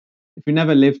if you've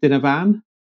never lived in a van,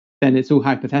 then it's all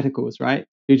hypotheticals, right?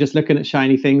 You're just looking at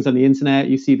shiny things on the internet.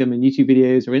 You see them in YouTube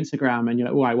videos or Instagram, and you're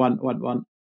like, "Oh, I want."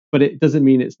 But it doesn't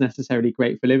mean it's necessarily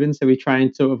great for living. So we try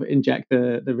and sort of inject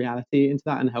the reality into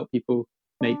that and help people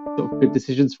make sort of good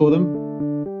decisions for them.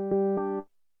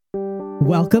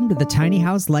 Welcome to the Tiny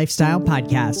House Lifestyle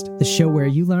Podcast, the show where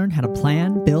you learn how to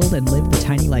plan, build, and live the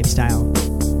tiny lifestyle.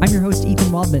 I'm your host,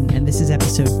 Ethan Waldman, and this is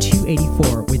episode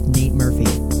 284 with Nate Murphy.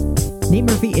 Nate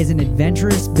Murphy is an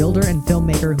adventurous builder and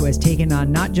filmmaker who has taken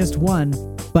on not just one,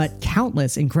 but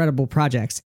countless incredible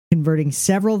projects, converting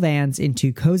several vans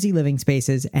into cozy living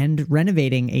spaces and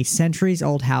renovating a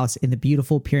centuries-old house in the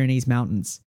beautiful Pyrenees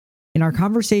Mountains. In our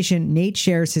conversation, Nate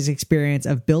shares his experience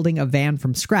of building a van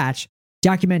from scratch,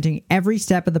 documenting every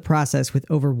step of the process with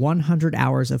over 100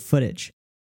 hours of footage.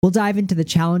 We'll dive into the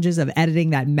challenges of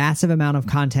editing that massive amount of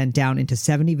content down into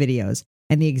 70 videos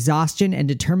and the exhaustion and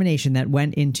determination that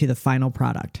went into the final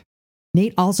product.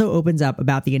 Nate also opens up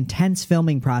about the intense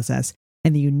filming process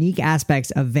and the unique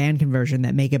aspects of van conversion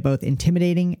that make it both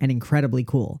intimidating and incredibly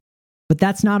cool. But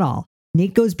that's not all.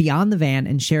 Nate goes beyond the van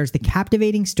and shares the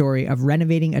captivating story of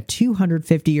renovating a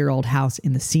 250-year-old house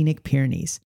in the scenic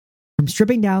Pyrenees. From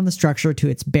stripping down the structure to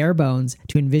its bare bones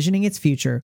to envisioning its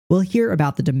future, we'll hear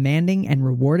about the demanding and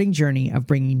rewarding journey of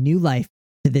bringing new life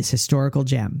to this historical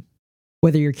gem.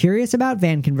 Whether you're curious about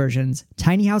van conversions,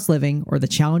 tiny house living, or the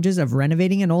challenges of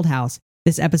renovating an old house,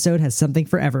 this episode has something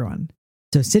for everyone.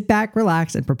 So sit back,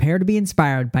 relax, and prepare to be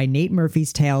inspired by Nate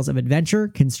Murphy's tales of adventure,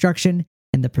 construction,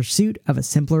 and the pursuit of a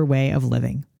simpler way of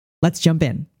living. Let's jump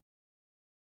in.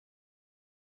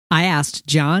 I asked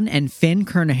John and Finn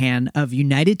Kernahan of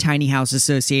United Tiny House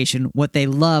Association what they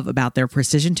love about their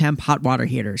Precision Temp hot water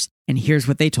heaters, and here's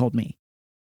what they told me.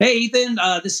 Hey, Ethan,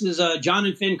 this is John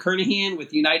and Finn Kernahan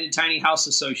with United Tiny House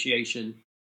Association.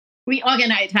 We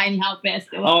organize Tiny House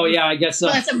Festival. Oh, yeah, I guess so.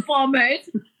 First and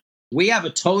foremost. We have a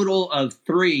total of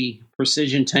 3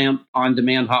 Precision Temp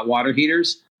on-demand hot water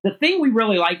heaters. The thing we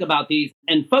really like about these,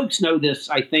 and folks know this,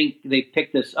 I think they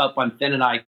picked this up on Finn and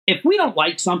I, if we don't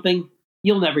like something,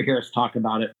 you'll never hear us talk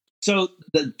about it. So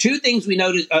the 2 things we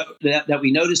noticed that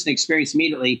we noticed and experienced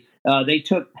immediately, they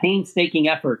took painstaking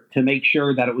effort to make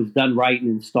sure that it was done right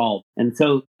and installed. And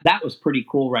so that was pretty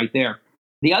cool right there.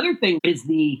 The other thing is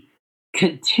the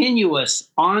continuous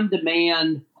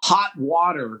on-demand hot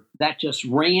water that just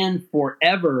ran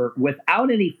forever without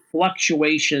any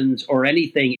fluctuations or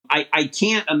anything. I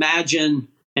can't imagine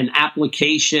an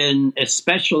application,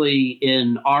 especially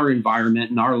in our environment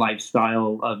and our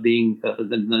lifestyle of being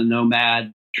the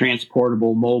nomad,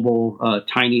 transportable, mobile,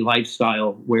 tiny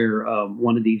lifestyle where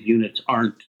one of these units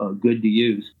aren't good to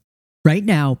use. Right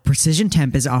now, Precision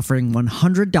Temp is offering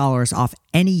 $100 off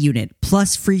any unit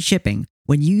plus free shipping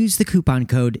when you use the coupon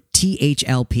code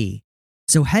THLP.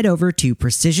 So head over to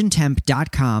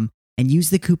precisiontemp.com and use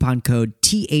the coupon code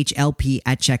THLP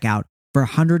at checkout for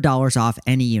 $100 off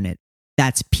any unit.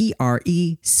 That's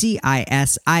PRECISION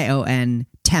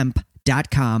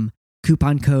temp.com,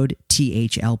 coupon code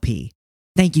THLP.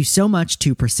 Thank you so much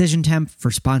to Precision Temp for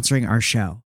sponsoring our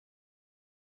show.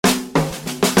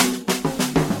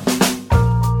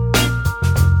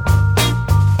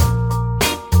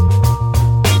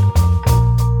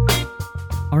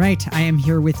 All right, I am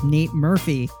here with Nate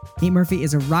Murphy. Nate Murphy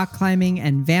is a rock climbing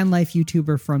and van life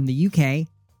YouTuber from the UK.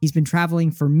 He's been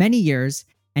traveling for many years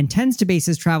and tends to base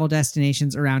his travel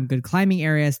destinations around good climbing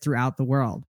areas throughout the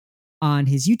world. On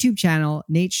his YouTube channel,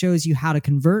 Nate shows you how to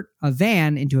convert a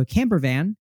van into a camper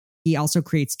van. He also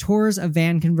creates tours of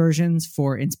van conversions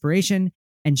for inspiration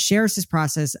and shares his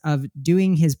process of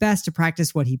doing his best to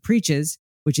practice what he preaches,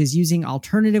 which is using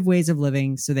alternative ways of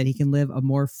living so that he can live a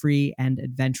more free and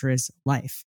adventurous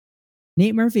life.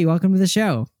 Nate Murphy, welcome to the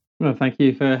show. Well, thank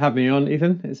you for having me on,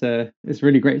 Ethan. It's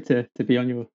really great to be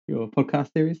on your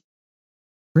podcast series.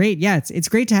 Great. Yeah, it's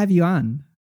great to have you on.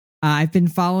 I've been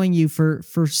following you for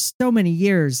so many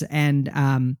years, and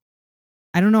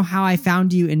I don't know how I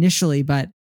found you initially, but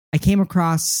I came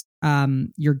across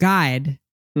your guide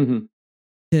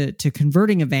to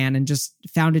converting a van and just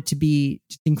found it to be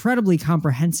incredibly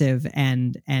comprehensive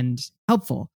and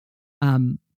helpful.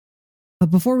 But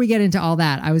before we get into all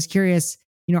that, I was curious,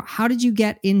 how did you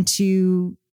get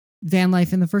into van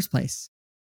life in the first place?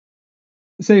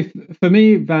 So for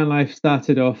me, van life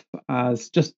started off as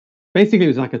just basically it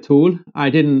was like a tool. I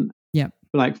didn't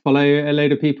follow a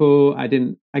load of people. I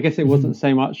guess it wasn't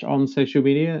so much on social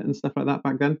media and stuff like that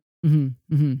back then.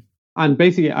 And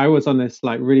basically I was on this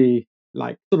really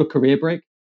sort of career break,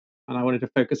 and I wanted to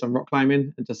focus on rock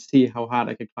climbing and just see how hard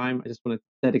I could climb. I just wanted to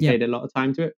dedicate a lot of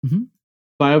time to it.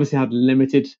 but I obviously had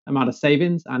limited amount of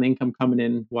savings and income coming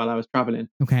in while I was traveling.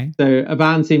 Okay. So a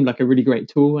van seemed like a really great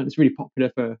tool, and it's really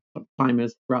popular for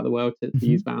climbers throughout the world to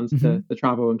use vans to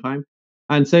travel and climb.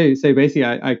 And so basically,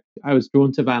 I was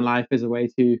drawn to van life as a way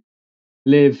to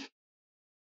live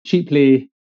cheaply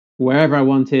wherever I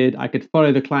wanted. I could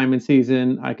follow the climbing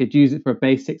season. I could use it for a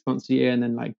base 6 months a year, and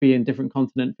then like be in different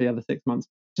continent for the other 6 months.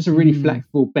 Just a really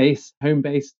flexible base, home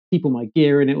base. Keep all my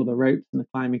gear in it, all the ropes and the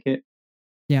climbing kit.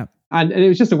 Yeah. And it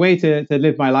was just a way to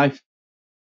live my life.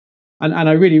 And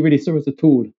I really saw it as a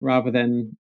tool rather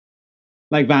than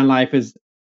like van life as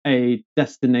a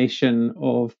destination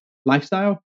of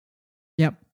lifestyle.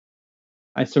 Yep.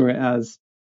 I saw it as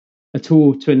a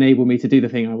tool to enable me to do the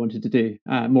thing I wanted to do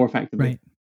more effectively. Right.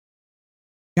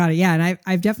 Got it. Yeah. And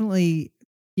I've definitely,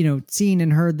 seen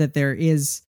and heard that there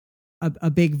is a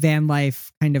big van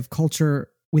life kind of culture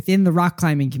within the rock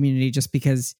climbing community, just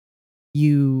because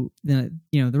the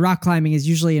rock climbing is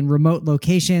usually in remote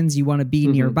locations. You want to be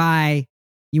nearby.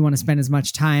 You want to spend as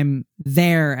much time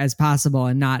there as possible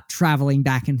and not traveling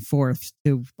back and forth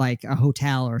to like a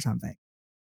hotel or something.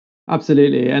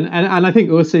 Absolutely. And I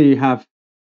think also you have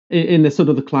in the sort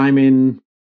of the climbing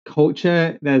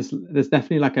culture, there's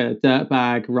definitely like a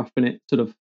dirtbag, roughing it sort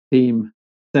of theme.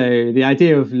 So the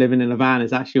idea of living in a van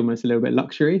is actually almost a little bit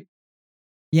luxury.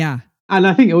 Yeah. And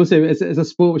I think also it's a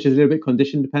sport which is a little bit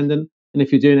condition dependent. And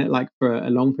if you're doing it like for a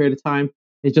long period of time,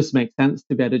 it just makes sense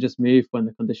to be able to just move when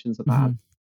the conditions are bad.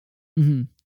 Mm-hmm.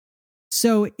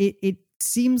 So it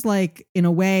seems like in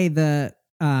a way the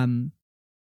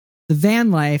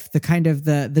van life, the kind of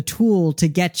the tool to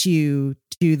get you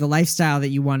to the lifestyle that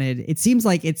you wanted, it seems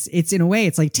like it's in a way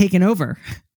it's like taken over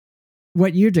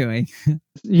what you're doing.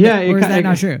 Yeah. Or is that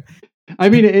not true? I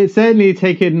mean, it's certainly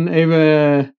taken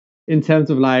over in terms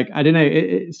of like, I don't know,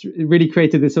 it really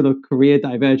created this sort of career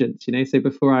divergence, So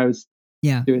before I was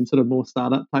doing sort of more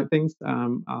startup type things,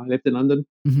 I lived in London.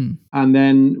 And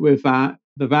then with the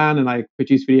van, and I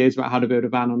produced videos about how to build a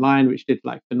van online, which did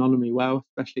like phenomenally well,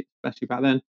 especially back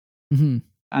then. And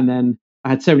then I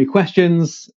had so many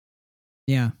questions,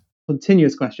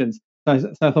 continuous questions.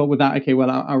 So I thought with that, okay, well,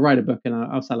 I'll write a book and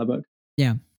I'll sell a book.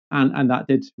 Yeah. And that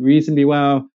did reasonably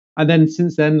well. And then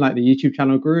since then, like the YouTube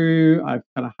channel grew, I've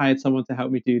kind of hired someone to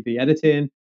help me do the editing.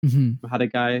 I had a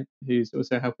guy who's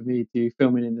also helping me do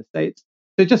filming in the States.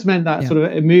 So it just meant that sort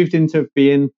of it moved into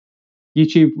being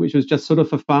YouTube, which was just sort of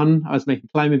for fun. I was making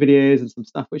climbing videos and some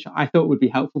stuff which I thought would be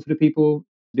helpful for the people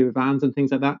to do with vans and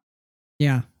things like that.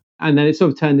 Yeah. And then it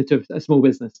sort of turned into a small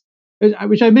business,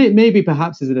 which I maybe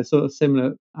perhaps is in a sort of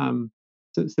similar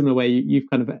way you've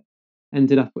kind of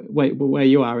ended up where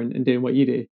you are and doing what you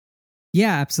do.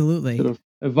 Yeah, absolutely. Sort of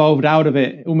evolved out of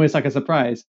it almost like a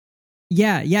surprise.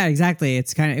 Yeah, exactly.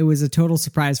 It was a total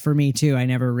surprise for me too. I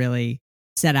never really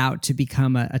set out to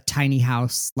become a tiny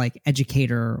house like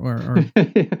educator or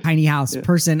tiny house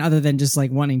person, other than just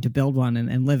like wanting to build one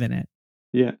and live in it.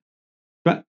 Yeah.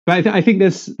 But I think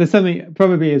there's something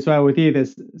probably as well with you.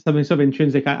 There's something sort of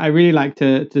intrinsic. I really like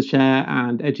to share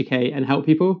and educate and help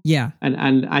people. Yeah.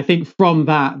 And I think from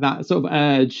that sort of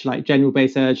urge, like general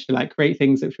base urge to like create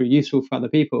things which were useful for other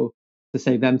people to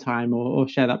save them time or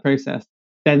share that process,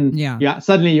 then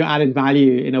suddenly you're adding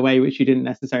value in a way which you didn't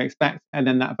necessarily expect. And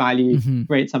then that value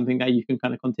creates something that you can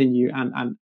kind of continue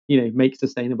and make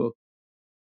sustainable.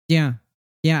 Yeah.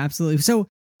 Yeah, absolutely. So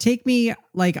take me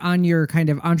like on your kind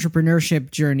of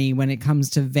entrepreneurship journey when it comes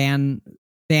to van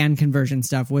conversion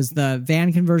stuff. Was the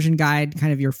van conversion guide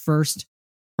kind of your first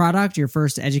product, your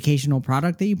first educational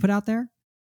product that you put out there?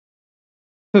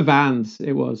 For vans,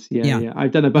 it was. Yeah.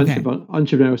 I've done a bunch of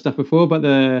entrepreneurial stuff before, but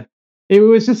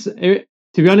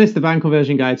to be honest, the van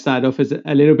conversion guide started off as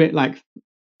a little bit like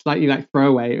slightly like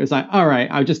throwaway. It was like, all right,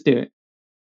 I'll just do it.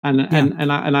 And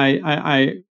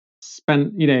I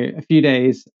spent, a few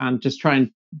days and just try and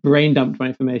brain dumped my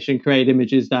information, create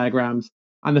images, diagrams.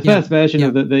 And the first version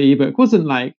of the ebook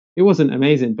wasn't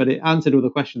amazing, but it answered all the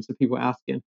questions that people were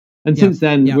asking. And since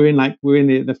then, we're in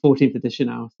the 14th edition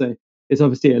now. So it's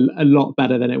obviously a lot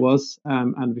better than it was.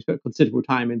 And we've put considerable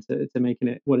time into making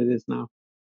it what it is now.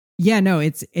 Yeah, no,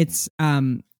 it's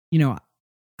I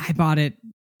bought it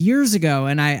years ago,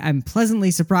 and I'm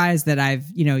pleasantly surprised that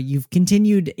you've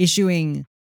continued issuing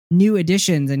new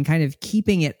editions and kind of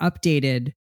keeping it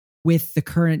updated with the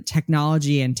current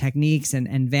technology and techniques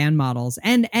and van models.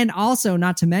 And also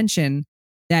not to mention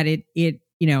that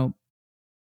the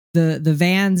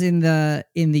vans in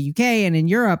the UK and in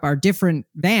Europe are different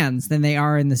vans than they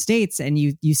are in the States. And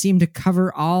you seem to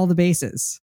cover all the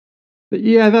bases.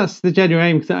 Yeah, that's the genuine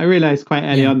aim, because I realized quite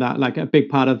early on that like a big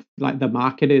part of like the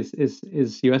market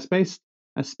is US based,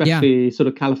 especially sort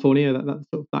of California, that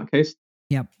sort of that coast.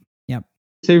 Yep.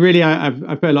 So really, I've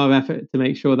put a lot of effort to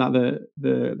make sure that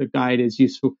the guide is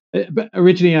useful. But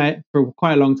originally, for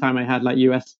quite a long time, I had like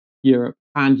US, Europe,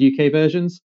 and UK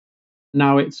versions.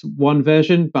 Now it's one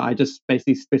version, but I just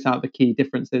basically spit out the key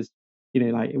differences.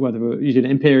 Like whether we're using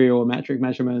imperial or metric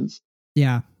measurements.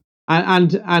 Yeah.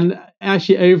 And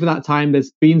actually, over that time,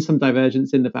 there's been some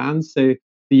divergence in the vans. So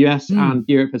the US and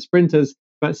Europe has sprinters,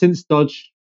 but since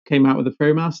Dodge came out with the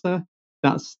ProMaster,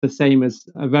 that's the same as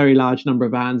a very large number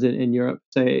of vans in Europe.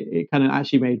 So it kind of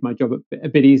actually made my job a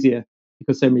bit easier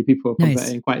because so many people are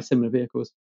converting quite similar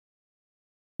vehicles.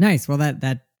 Nice. Well,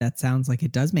 that sounds like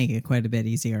it does make it quite a bit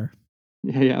easier.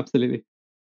 Yeah, absolutely.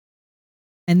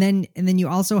 And then you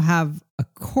also have a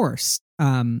course.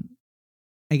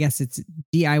 I guess it's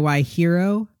DIY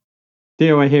Hero.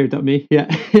 DIYhero.me. Yeah.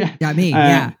 .me.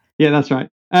 Yeah. Yeah, that's right.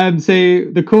 So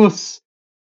the course,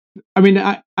 I mean,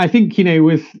 I think,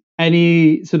 with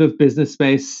any sort of business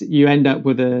space, you end up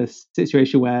with a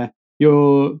situation where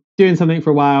you're doing something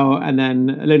for a while and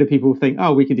then a load of people think,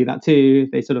 oh, we can do that too.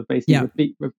 They sort of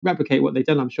basically replicate what they've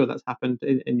done. I'm sure that's happened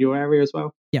in your area as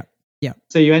well. Yeah. Yeah.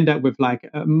 So you end up with like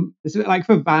for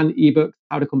van ebooks,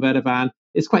 how to convert a van.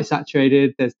 It's quite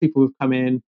saturated. There's people who've come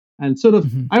in and sort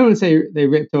of, I don't want to say they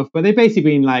ripped off, but they've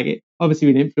basically been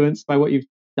obviously been influenced by what you've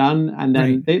done, and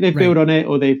then they build on it,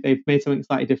 or they've made something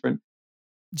slightly different.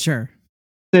 Sure.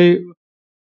 So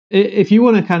if you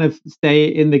want to kind of stay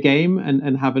in the game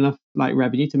and have enough like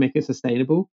revenue to make it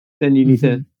sustainable, then you need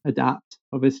to adapt,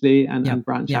 obviously, and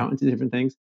branch out into different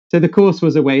things. So the course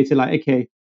was a way to okay,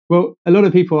 well, a lot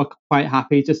of people are quite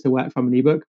happy just to work from an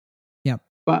ebook. Yep.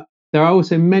 But there are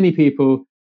also many people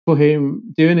for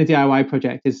whom doing a DIY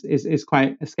project is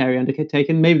quite a scary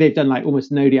undertaking. Maybe they've done like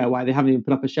almost no DIY. They haven't even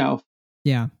put up a shelf.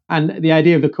 Yeah. And the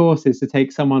idea of the course is to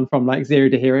take someone from like zero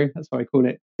to hero. That's why I call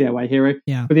it DIY Hero.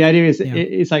 Yeah. But the idea is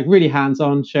it's like really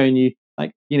hands-on, showing you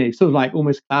like, sort of like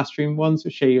almost classroom ones,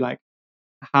 which show you like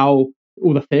how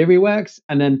all the theory works,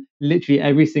 and then literally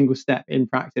every single step in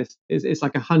practice. It's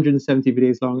like 170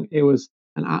 videos long. It was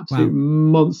an absolute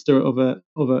monster of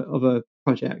a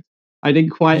project. I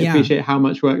didn't quite appreciate how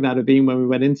much work that had been when we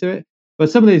went into it.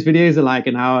 But some of those videos are like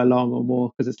an hour long or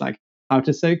more, because it's like how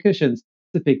to sew cushions.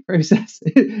 It's a big process.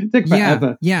 It took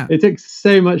forever. Yeah. It took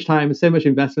so much time, so much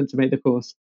investment to make the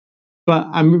course. But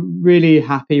I'm really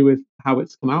happy with how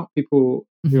it's come out. People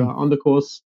who are on the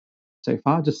course so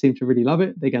far just seem to really love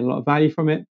it. They get a lot of value from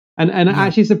it. And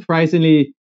actually,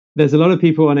 surprisingly, there's a lot of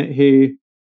people on it who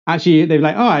actually, they're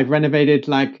like, oh, I've renovated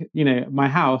like, my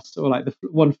house, or like the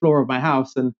one floor of my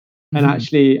house. And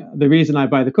actually, the reason I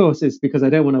buy the course is because I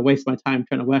don't want to waste my time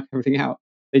trying to work everything out.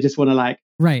 They just want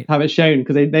to have it shown,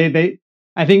 because they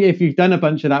I think if you've done a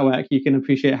bunch of that work, you can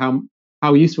appreciate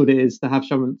how useful it is to have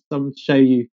someone show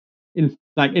you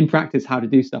in practice how to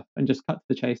do stuff and just cut to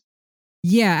the chase.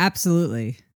 Yeah,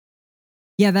 absolutely.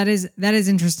 Yeah, that is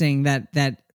interesting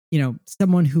that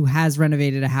someone who has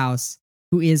renovated a house,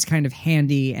 who is kind of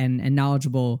handy and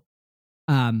knowledgeable,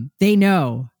 they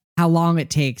know how long it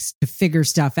takes to figure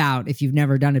stuff out if you've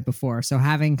never done it before. So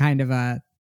having kind of a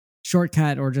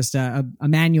shortcut or just a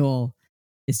manual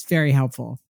is very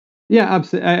helpful. Yeah,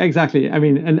 absolutely, exactly. I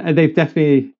mean, and they've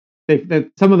definitely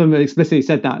some of them explicitly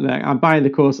said that, like, I'm buying the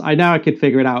course. I know I could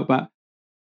figure it out, but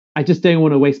I just don't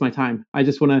want to waste my time. I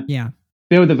just want to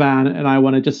build the van, and I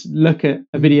want to just look at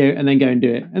a video and then go and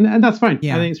do it. And that's fine.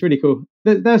 I think it's really cool.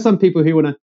 There are some people who want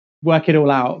to work it all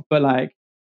out, but like,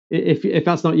 if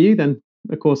that's not you, then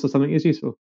a course or something is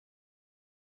useful.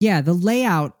 Yeah, the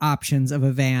layout options of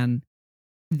a van,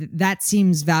 that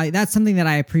seems valuable. That's something that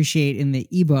I appreciate in the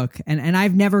ebook. And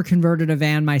I've never converted a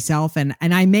van myself, and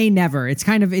I may never. It's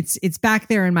kind of it's back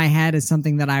there in my head as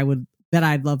something that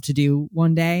I'd love to do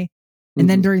one day. And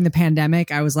then during the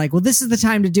pandemic, I was like, well, this is the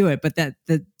time to do it. But that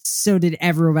so did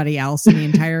everybody else in the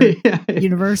entire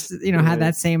universe, had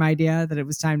that same idea that it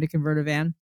was time to convert a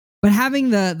van. But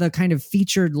having the kind of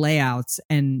featured layouts,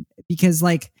 and because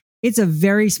like it's a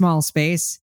very small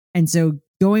space, and so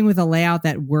going with a layout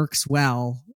that works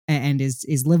well and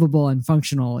is livable and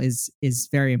functional is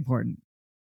very important.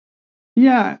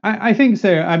 Yeah, I think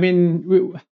so. I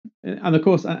mean, on the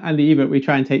course and the ebook, we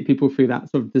try and take people through that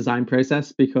sort of design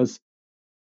process, because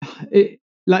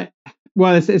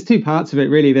there's two parts of it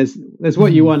really. There's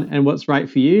what you want and what's right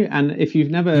for you. And if you've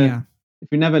never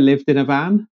lived in a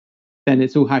van, then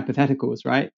it's all hypotheticals,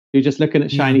 right? You're just looking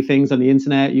at shiny things on the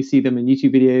internet. You see them in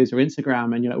YouTube videos or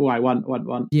Instagram, and you're like, oh, I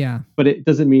want. Yeah. But it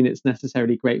doesn't mean it's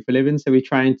necessarily great for living. So we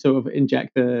try and sort of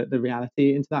inject the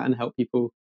reality into that and help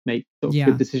people make sort of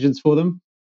good decisions for them.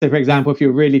 So for example, if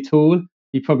you're really tall,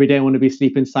 you probably don't want to be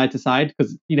sleeping side to side,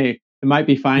 because, it might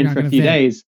be fine for a few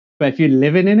days. But if you're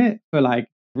living in it for like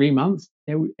 3 months,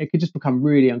 it could just become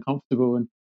really uncomfortable. And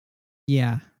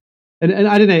yeah. And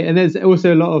I don't know. And there's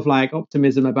also a lot of like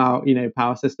optimism about,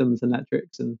 power systems and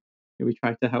electrics. And we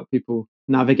try to help people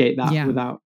navigate that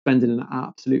without spending an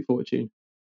absolute fortune.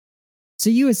 So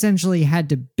you essentially had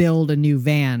to build a new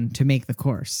van to make the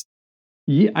course.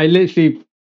 Yeah,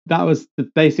 that was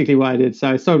basically what I did. So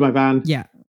I sold my van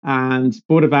and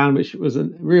bought a van, which was a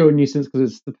real nuisance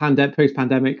because it's the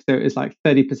post-pandemic. So it was like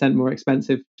 30% more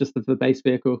expensive just for the base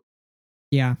vehicle.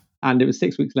 Yeah. And it was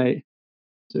 6 weeks late.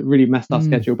 So it really messed our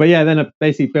schedule. But yeah, then I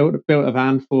basically built a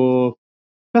van for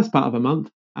the best part of a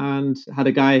month and had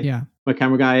a guy, my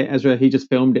camera guy, Ezra, he just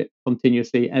filmed it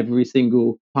continuously, every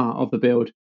single part of the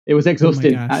build. It was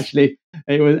exhausting, actually.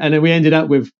 It was, and then we ended up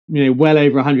with, well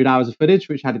over 100 hours of footage,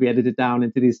 which had to be edited down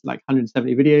into these like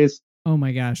 170 videos. Oh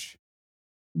my gosh.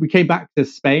 We came back to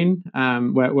Spain,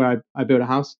 where I built a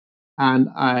house. And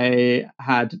I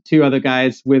had 2 other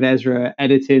guys with Ezra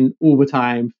editing all the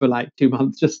time for like 2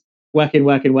 months, just working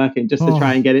just to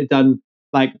try and get it done,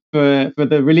 like for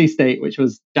the release date, which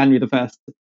was January the 1st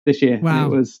this year.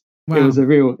 Wow. And it was a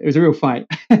real fight.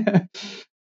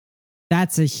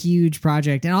 That's a huge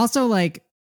project. And also like,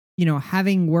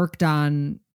 having worked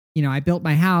on, I built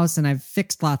my house and I've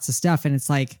fixed lots of stuff. And it's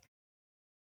like,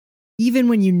 even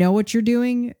when you know what you're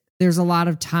doing, there's a lot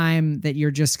of time that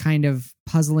you're just kind of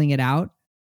puzzling it out.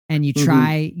 And you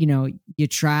try, you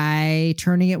try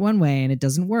turning it one way and it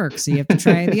doesn't work. So you have to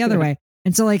try it the other way.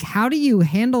 And so like, how do you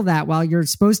handle that while you're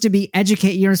supposed to be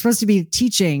you're supposed to be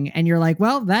teaching and you're like,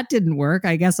 well, that didn't work.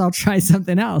 I guess I'll try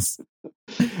something else.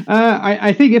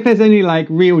 I think if there's any like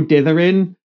real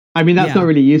dithering, I mean, that's not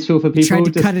really useful for people. Tried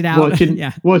to just cut it out.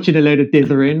 watching a load of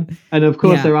dithering. And of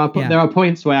course there are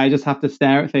points where I just have to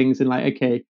stare at things and like,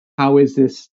 okay, how is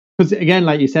this? Because again,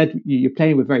 like you said, you're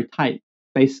playing with very tight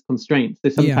space constraints. So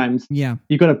sometimes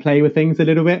you've got to play with things a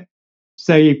little bit.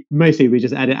 So mostly we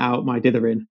just edit out my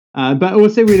dithering. But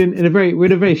also we're in a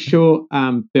very short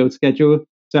build schedule.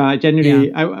 So I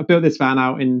genuinely I built this van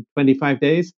out in 25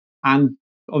 days, and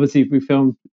obviously we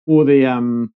filmed all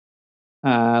the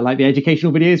like the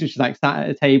educational videos, which is like sat at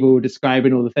a table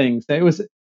describing all the things. So it was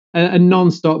a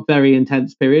non-stop, very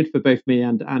intense period for both me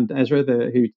and Ezra,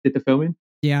 who did the filming.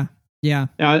 Yeah.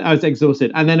 I was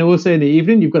exhausted. And then also in the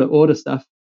evening, you've got to order stuff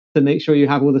to make sure you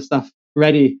have all the stuff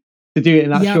ready to do it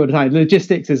in that short time.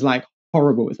 Logistics is like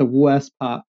horrible. It's the worst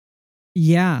part.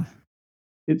 Yeah.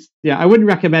 I wouldn't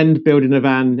recommend building a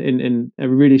van in a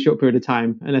really short period of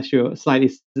time unless you're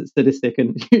slightly sadistic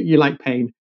and you like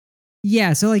pain.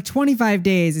 Yeah. So like 25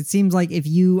 days, it seems like if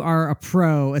you are a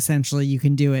pro, essentially, you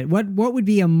can do it. What would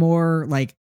be a more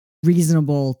like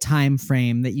reasonable time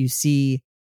frame that you see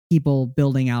people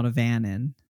building out a van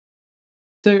in?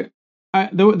 So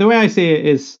the way I see it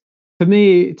is, for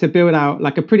me to build out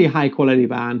like a pretty high quality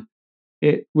van,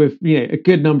 with a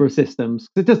good number of systems.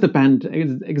 It does depend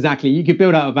exactly. You could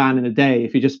build out a van in a day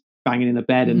if you're just banging in a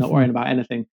bed and not worrying about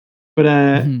anything. But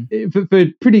for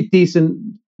a pretty decent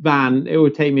van, it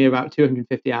would take me about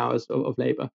 250 hours of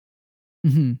labor.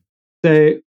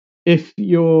 So if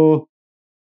you're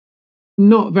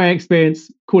not very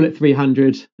experienced, call it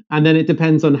 300, and then it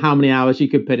depends on how many hours you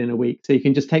could put in a week. So you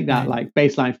can just take that like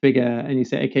baseline figure and you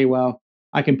say, okay, well,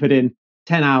 I can put in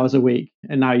 10 hours a week,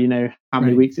 and now you know how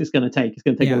many weeks it's going to take. It's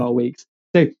going to take a lot of weeks.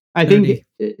 So I think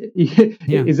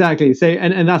exactly. So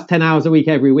and that's 10 hours a week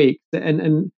every week.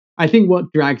 And I think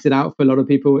what drags it out for a lot of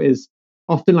people is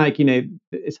often like,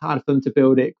 it's hard for them to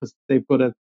build it because they've got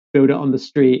to build it on the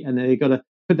street and they've got to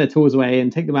put their tools away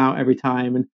and take them out every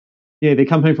time. And they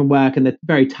come home from work and they're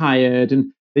very tired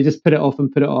and they just put it off,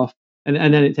 and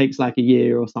then it takes like a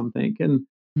year or something. And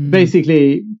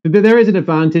basically there is an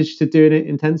advantage to doing it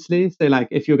intensely. So like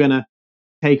if you're going to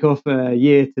take off a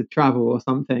year to travel or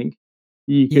something,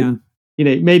 you can,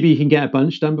 maybe you can get a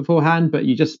bunch done beforehand, but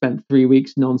you just spent 3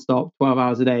 weeks nonstop, 12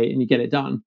 hours a day, and you get it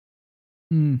done.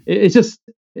 It's just,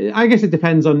 I guess it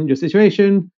depends on your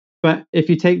situation. But if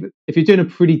you're doing a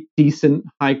pretty decent,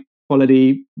 high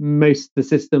quality, most of the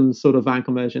systems sort of van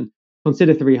conversion,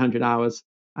 consider 300 hours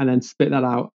and then split that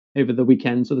out over the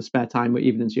weekends or the spare time or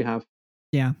evenings you have.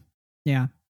 Yeah.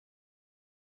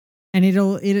 And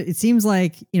it seems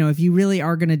like, if you really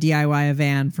are going to DIY a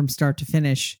van from start to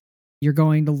finish, you're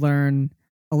going to learn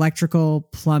electrical,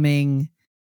 plumbing,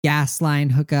 gas line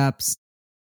hookups,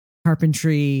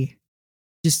 carpentry,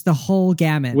 just the whole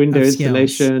gamut. Window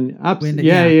installation.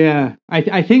 Yeah.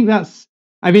 I think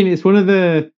it's one of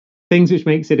the things which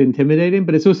makes it intimidating,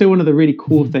 but it's also one of the really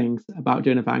cool things about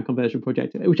doing a van conversion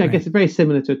project, which I guess is very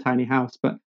similar to a tiny house,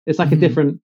 but it's like a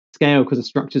different scale because the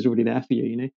structure's already there for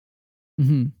you,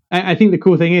 I think the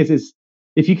cool thing is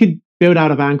if you could build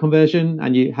out a van conversion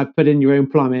and you have put in your own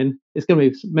plumbing, it's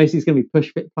going to be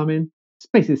push fit plumbing. It's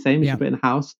basically the same as you put in a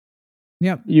house.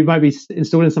 Yep. You might be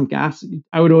installing some gas.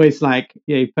 I would always put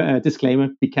a disclaimer: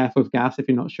 be careful of gas if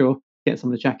you're not sure. Get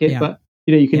someone to check it. But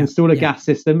you can install a gas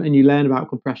system and you learn about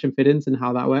compression fittings and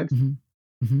how that works.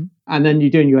 And then you're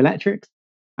doing your electrics.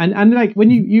 And like when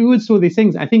you install these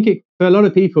things, I think for a lot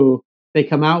of people, they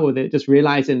come out with it just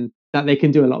realizing that they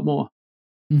can do a lot more.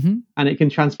 And it can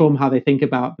transform how they think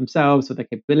about themselves or their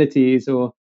capabilities,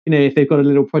 or if they've got a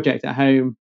little project at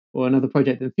home or another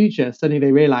project in the future, suddenly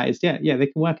they realize they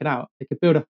can work it out. They could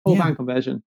build a whole van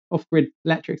conversion, off-grid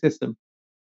electric system.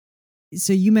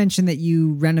 So you mentioned that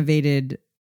you renovated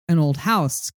an old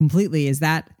house completely.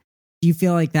 Do you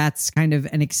feel like that's kind of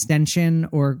an extension,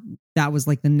 or that was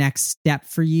like the next step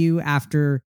for you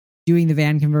after doing the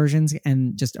van conversions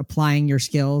and just applying your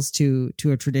skills to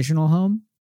a traditional home?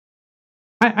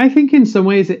 I think in some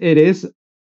ways it is.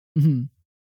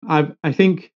 I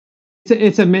think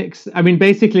it's a mix. I mean,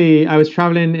 basically, I was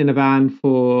traveling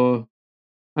for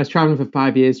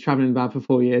 5 years, traveling in a van for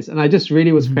 4 years, and I just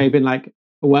really was craving like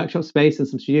a workshop space and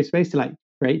some studio space to like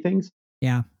create things.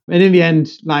 Yeah. And in the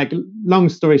end, like, long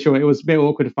story short, it was a bit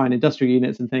awkward to find industrial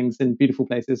units and things in beautiful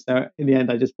places. So in the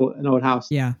end, I just bought an old house.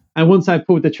 Yeah. And once I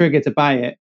pulled the trigger to buy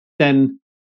it, then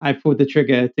I pulled the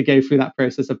trigger to go through that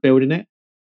process of building it.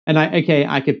 And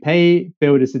I could pay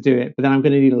builders to do it, but then I'm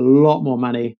going to need a lot more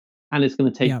money, and it's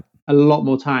going to take a lot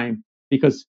more time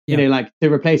because, like,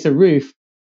 to replace a roof,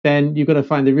 then you've got to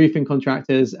find the roofing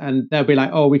contractors, and they'll be like,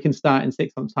 oh, we can start in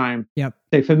 6 months' time. Yep.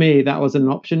 So for me, that wasn't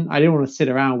an option. I didn't want to sit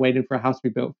around waiting for a house to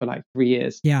be built for like 3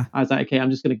 years. Yeah. I was like, okay,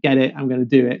 I'm just going to get it. I'm going to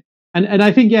do it. And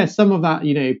I think, some of that,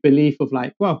 belief of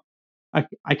like, well,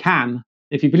 I can.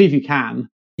 If you believe you can,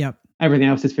 everything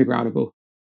else is figure outable.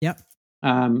 Yep.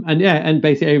 And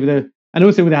basically and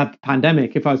also without the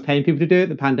pandemic, if I was paying people to do it,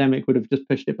 the pandemic would have just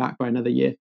pushed it back by another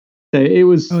year. So it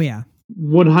was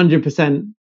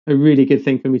 100% a really good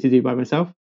thing for me to do by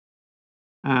myself.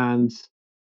 And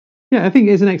I think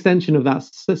it's an extension of that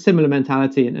similar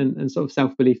mentality and sort of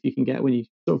self-belief you can get when you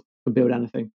sort of build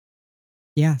anything.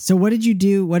 Yeah. So what did you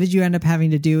do? What did you end up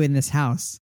having to do in this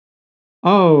house?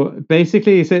 Oh,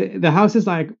 basically, so the house is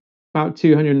like about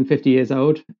 250 years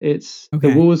old.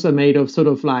 The walls are made of sort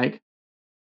of like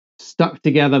stuck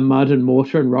together mud and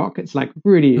mortar and rock. It's like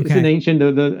really, it's an ancient,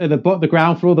 the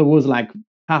ground floor, the walls are like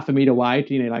 0.5 meter wide,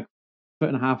 like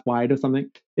 1.5 feet wide or something.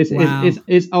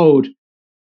 It's old.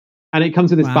 And it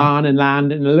comes with this barn and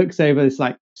land, and it looks over this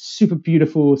like super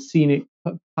beautiful scenic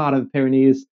part of the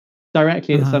Pyrenees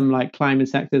directly at some like climbing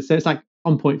sectors. So it's like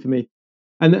on point for me.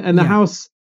 And the house,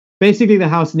 basically the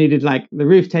house needed like the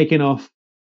roof taken off,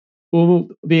 all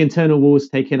the internal walls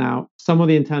taken out, some of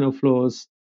the internal floors,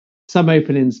 some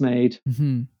openings made.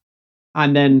 And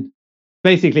then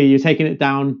basically you're taking it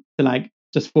down to like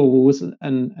just 4 walls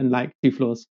and like 2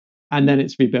 floors. And then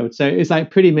it's rebuilt. So it's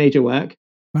like pretty major work.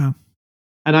 Wow.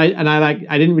 And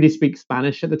I didn't really speak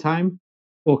Spanish at the time,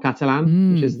 or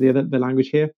Catalan, which is the language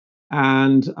here.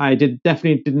 And I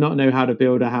definitely did not know how to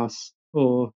build a house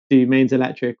or do mains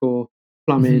electric or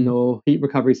plumbing or heat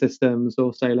recovery systems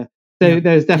or solar. So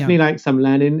there's definitely like some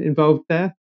learning involved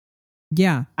there.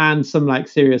 Yeah. And some like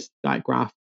serious like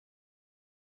graph.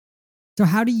 So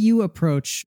how do you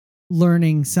approach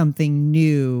learning something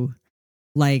new,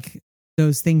 like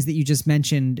those things that you just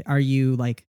mentioned? Are you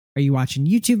watching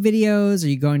YouTube videos? Are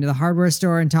you going to the hardware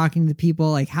store and talking to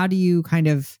people? Like, how do you kind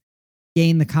of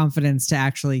gain the confidence to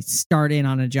actually start in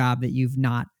on a job that you've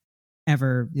not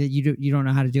ever, that you don't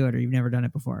know how to do it, or you've never done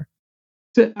it before?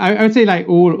 So I would say like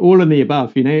all of the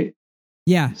above,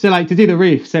 Yeah. So like to do the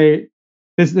roof. So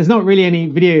there's not really any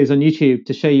videos on YouTube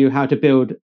to show you how to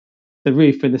build the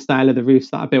roof in the style of the roofs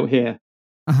that are built here.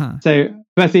 So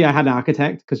firstly, I had an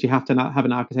architect, because you have to have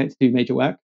an architect to do major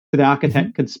work. So the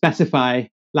architect could specify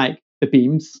like the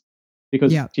beams,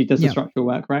 because she does the structural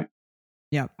work, right?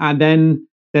 Yeah. And then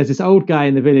there's this old guy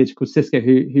in the village called Cisco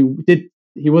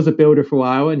he was a builder for a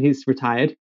while, and he's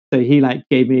retired. So he like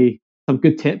gave me some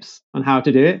good tips on how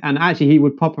to do it. And actually he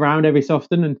would pop around every so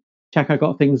often and check I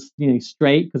got things,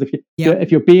 straight. Because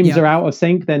if your beams are out of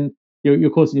sync, then you're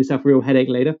causing yourself a real headache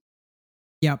later.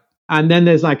 Yep. And then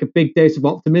there's like a big dose of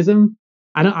optimism.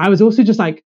 And I was also just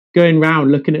like going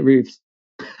around looking at roofs.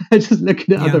 Just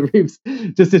looking at other roofs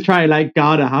just to try and like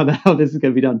garner how the hell this is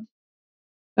going to be done.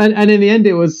 And in the end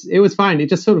it was fine. It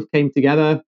just sort of came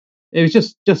together. It was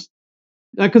just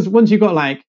because once you got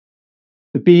like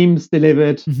the beams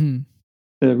delivered, the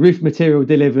roof material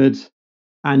delivered,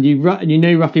 and you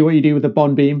know roughly what you do with the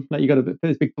bond beam. Like you got to put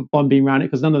this big bond beam around it,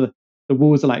 because none of the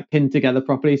walls are like pinned together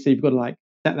properly. So you've got to like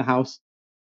set the house.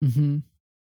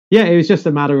 yeah, it was just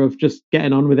a matter of just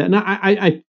getting on with it. And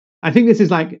I think this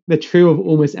is like the true of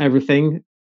almost everything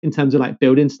in terms of like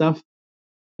building stuff,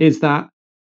 is that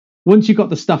once you've got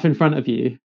the stuff in front of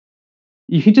you,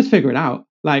 you can just figure it out.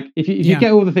 Like if you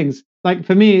get all the things, like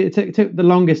for me, it took the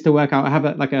longest to work out. I have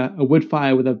a wood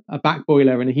fire with a back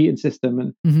boiler and a heating system,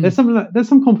 and there's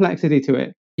some complexity to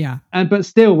it. Yeah. But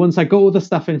still, once I got all the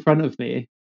stuff in front of me,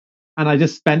 and I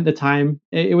just spent the time,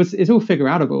 it's all figure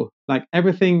outable. Like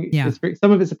everything,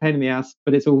 some of it's a pain in the ass,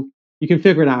 but it's all, you can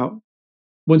figure it out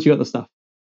once you got the stuff.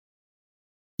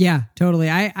 Yeah, totally.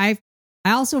 I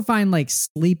also find like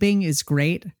sleeping is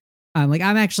great. Like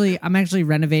I'm actually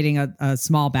renovating a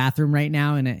small bathroom right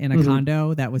now in a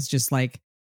condo that was just like,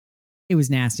 it was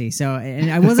nasty. So, and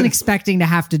I wasn't expecting to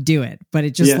have to do it, but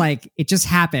it just it just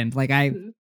happened. Like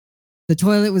the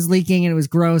toilet was leaking and it was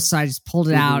gross. So I just pulled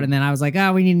it out, and then I was like,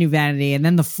 oh, we need a new vanity. And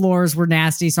then the floors were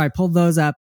nasty. So I pulled those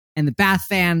up, and the bath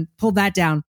fan, pulled that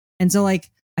down. And so like,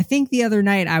 I think the other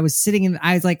night I was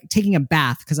like taking a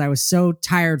bath because I was so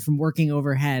tired from working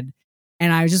overhead.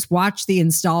 And I just watched the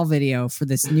install video for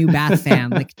this new bath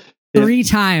fan like 3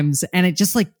 times, and it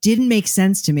just like didn't make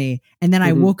sense to me. And then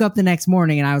I woke up the next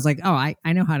morning and I was like, oh,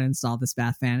 I know how to install this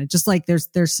bath fan. It just like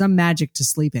there's some magic to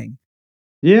sleeping.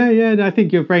 Yeah. I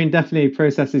think your brain definitely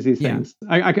processes these things.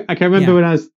 I can remember when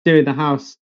I was doing the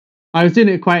house, I was doing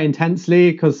it quite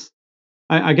intensely because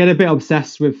I get a bit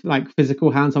obsessed with like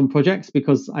physical hands-on projects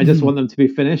because I just want them to be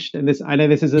finished. And I know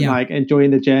this isn't like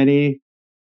enjoying the journey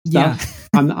stuff.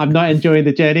 I'm not enjoying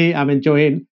the journey. I'm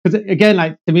enjoying, because again,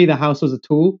 like to me, the house was a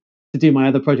tool to do my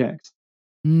other projects.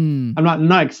 I'm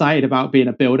not excited about being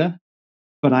a builder,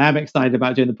 but I am excited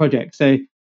about doing the project. So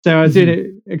I was doing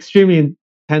it extremely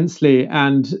intensely,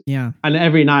 and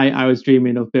every night I was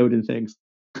dreaming of building things.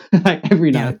 Like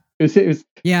every night. It was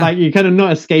like you're kind of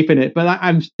not escaping it, but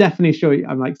I'm definitely sure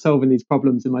I'm like solving these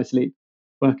problems in my sleep,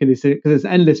 working this, because there's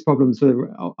endless problems with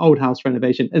old house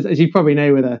renovation, as you probably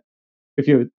know, if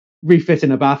you're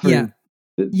refitting a bathroom.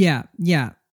 Yeah.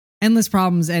 Endless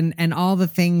problems and all the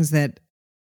things that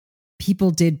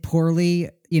people did poorly,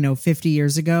 50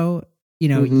 years ago,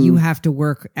 you have to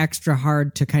work extra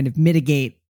hard to kind of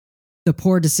mitigate the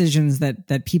poor decisions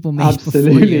that people made before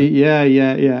you.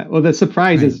 Yeah. Well, the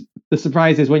surprise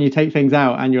is when you take things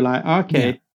out and you're like,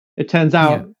 okay, it turns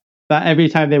out that every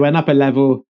time they went up a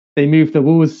level, they moved the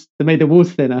walls, they made the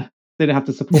walls thinner. They didn't have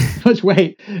to support so much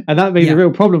weight, and that made a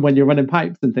real problem when you're running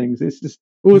pipes and things. It's just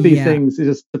all these things. It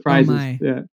just surprises.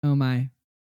 Oh my.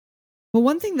 Well,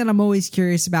 one thing that I'm always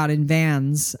curious about in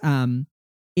vans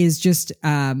is just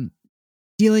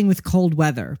dealing with cold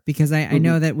weather, because I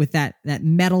know that with that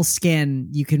metal skin,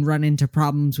 you can run into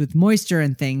problems with moisture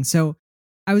and things. So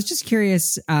I was just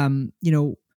curious,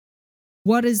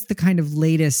 what is the kind of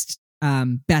latest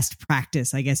best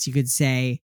practice, I guess you could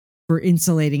say, for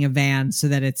insulating a van so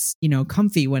that it's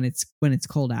comfy when it's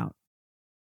cold out?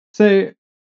 So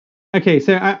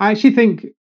I actually think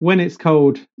when it's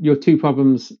cold, your 2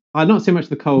 problems are not so much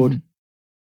the cold.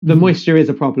 The moisture is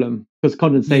a problem, because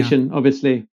condensation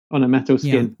obviously on a metal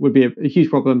skin would be a huge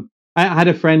problem. I had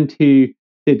a friend who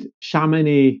did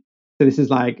Chamonix, so this is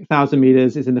like 1,000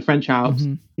 meters, it's in the French Alps.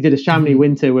 He did a Chamonix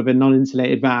winter with a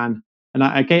non-insulated van, and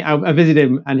I visited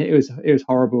him, and it was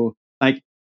horrible. Like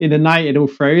in the night it all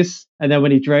froze, and then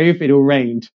when he drove it all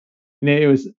rained. It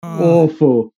was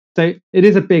awful. So it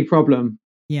is a big problem.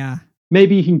 Yeah.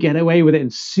 Maybe you can get away with it in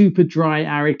super dry,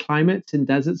 arid climates in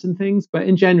deserts and things, but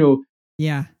in general,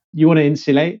 you want to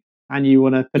insulate and you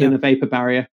want to put in a vapor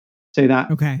barrier so that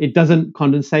it doesn't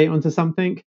condensate onto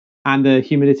something, and the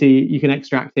humidity, you can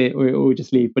extract it or it will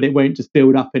just leave, but it won't just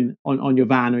build up on your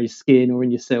van or your skin or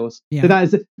in your sills. So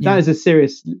that is a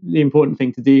seriously important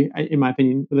thing to do, in my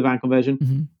opinion, with a van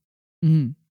conversion.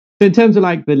 So in terms of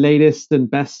like the latest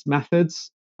and best methods,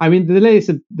 I mean,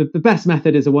 the best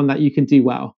method is the one that you can do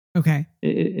well. Okay.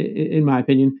 In my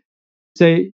opinion.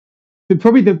 So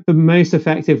probably the most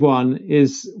effective one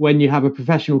is when you have a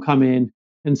professional come in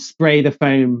and spray the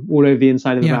foam all over the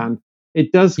inside of the van.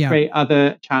 It does create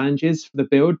other challenges for the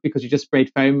build because you just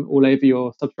sprayed foam all over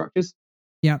your substructures.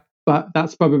 Yeah. But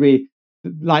that's probably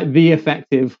like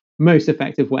the most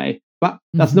effective way. But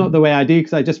that's not the way I do,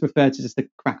 because I just prefer to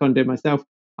crack on do it myself.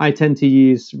 I tend to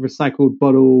use recycled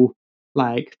bottle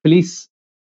like fleece,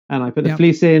 and I put the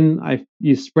fleece in. I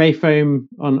use spray foam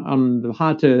on the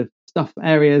hard to stuff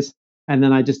areas, and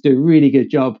then I just do a really good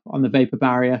job on the vapor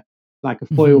barrier, like a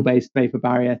foil-based vapor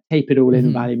barrier. Tape it all in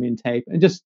with aluminium tape, and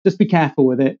just be careful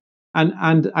with it. And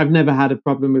I've never had a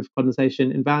problem with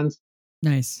condensation in vans.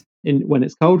 Nice. When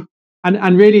it's cold,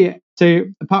 and really, so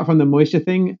apart from the moisture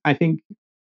thing, I think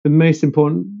the most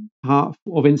important part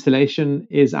of insulation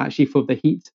is actually for the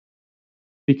heat,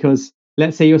 because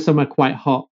let's say you're somewhere quite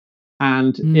hot,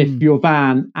 and if your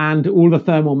van and all the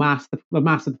thermal mass, the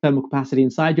mass of the thermal capacity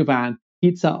inside your van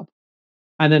heats up,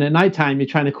 and then at nighttime you're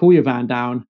trying to cool your van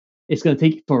down, it's going to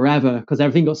take forever because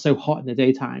everything got so hot in the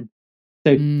daytime.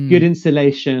 So good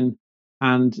insulation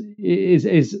and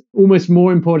is almost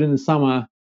more important in the summer.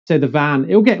 So the van,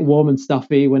 it'll get warm and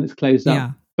stuffy when it's closed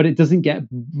up, but it doesn't get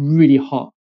really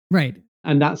hot. Right.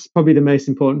 And that's probably the most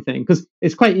important thing, because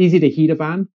it's quite easy to heat a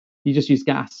van. You just use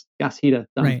gas heater.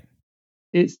 Done. Right.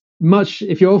 It's much,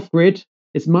 if you're off grid,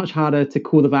 it's much harder to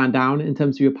cool the van down in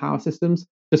terms of your power systems,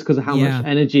 just because of how much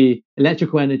energy,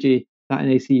 electrical energy, that an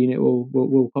AC unit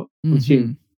will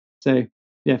consume. So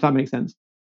yeah, if that makes sense.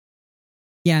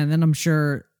 Yeah, and then I'm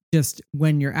sure just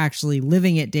when you're actually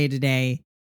living it day to day,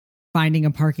 finding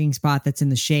a parking spot that's in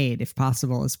the shade, if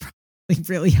possible, is probably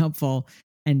really helpful.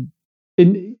 And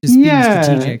being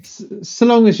strategic. So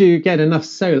long as you get enough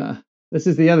solar. This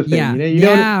is the other thing. Yeah. You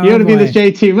don't want to be in the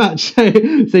shade too much. So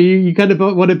you kind of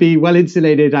want to be well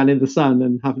insulated and in the sun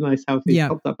and have nice, healthy,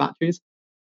 topped up batteries.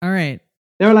 All right.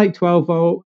 There are like 12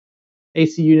 volt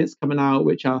AC units coming out,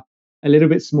 which are a little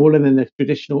bit smaller than the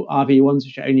traditional RV ones,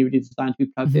 which are only really designed to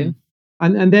be plugged in.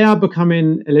 And they are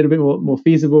becoming a little bit more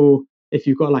feasible if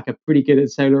you've got like a pretty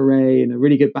good solar array and a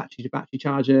really good battery to battery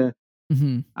charger,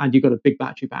 and you've got a big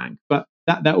battery bank. But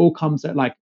that all comes at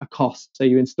like a cost. So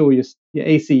you install your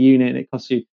AC unit and it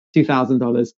costs you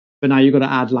 $2,000, but now you've got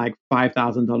to add like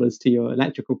 $5,000 to your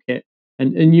electrical kit.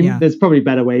 And there's probably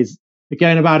better ways of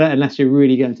going about it, unless you're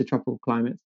really going to tropical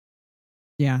climates.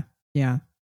 Yeah.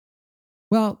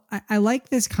 Well, I like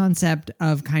this concept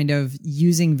of kind of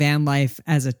using van life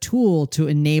as a tool to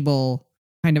enable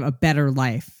kind of a better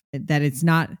life. That it's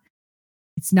not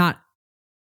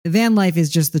the van life is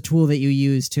just the tool that you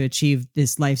use to achieve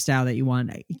this lifestyle that you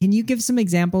want. Can you give some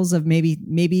examples of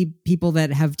maybe people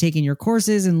that have taken your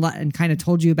courses and kind of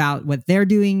told you about what they're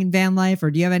doing in van life,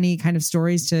 or do you have any kind of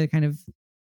stories to kind of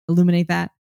illuminate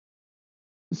that?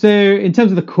 So in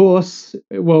terms of the course,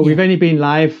 we've only been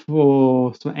live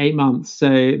for 8 months. So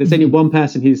there's only one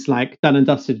person who's like done and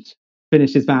dusted,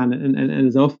 finished his van and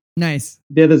is off. Nice.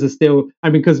 The others are still,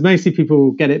 because mostly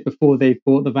people get it before they've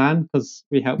bought the van, because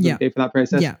we help them go through that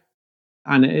process. Yeah.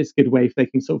 And it's a good way if they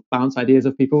can sort of bounce ideas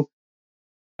of people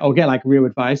or get like real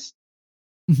advice.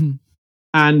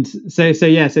 And so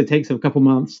it takes a couple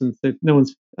months, and so no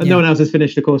one else has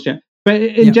finished the course yet. But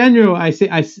in general, I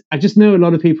just know a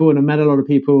lot of people, and I've met a lot of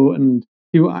people, and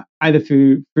people either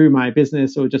through my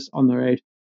business or just on the road,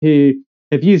 who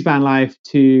have used van life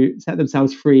to set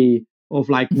themselves free of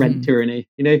like rent tyranny.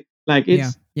 Like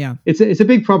it's a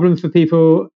big problem for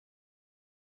people,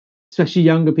 especially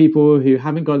younger people who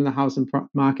haven't got in the housing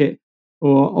market,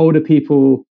 or older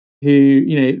people who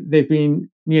they've been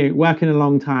working a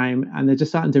long time, and they're just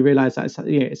starting to realize that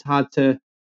it's hard to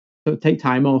sort of take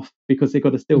time off because they've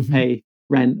got to still pay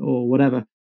rent or whatever.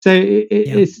 So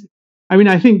it's,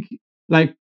 I think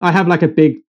like I have like a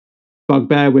big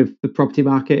bugbear with the property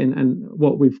market and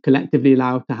what we've collectively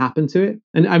allowed to happen to it.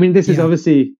 And this is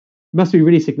obviously must be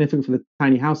really significant for the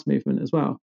tiny house movement as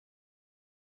well.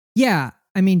 Yeah.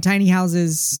 Tiny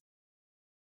houses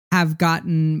have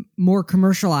gotten more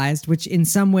commercialized, which in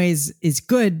some ways is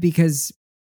good because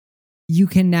you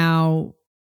can now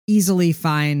easily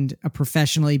find a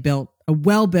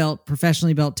well-built,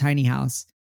 professionally built tiny house.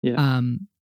 Yeah.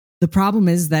 The problem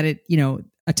is that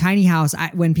a tiny house,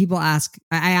 when people ask,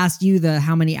 I asked you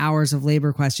how many hours of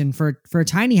labor question for a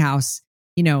tiny house,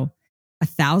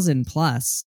 1,000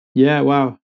 plus. Yeah.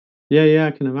 Wow. Yeah.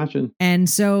 I can imagine. And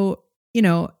so,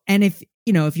 and if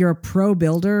you're a pro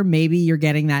builder, maybe you're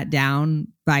getting that down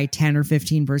by 10 or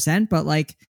 15%, but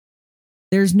like,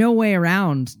 there's no way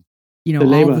around,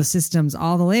 all the systems,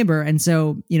 all the labor. And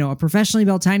so, a professionally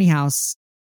built tiny house,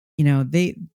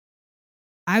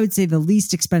 I would say the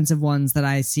least expensive ones that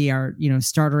I see are,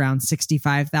 start around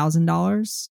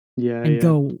 $65,000. Yeah. And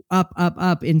go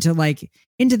up into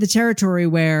the territory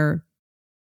where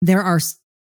there are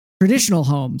traditional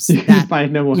homes that,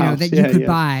 that you could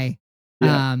buy.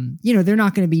 Yeah. They're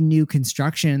not going to be new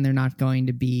construction. They're not going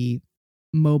to be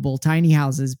mobile tiny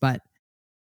houses, but,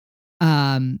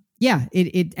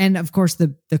 it and of course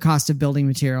the cost of building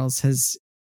materials has,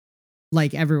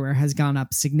 like everywhere, has gone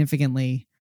up significantly,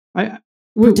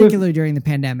 particularly during the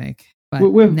pandemic. But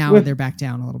now they're back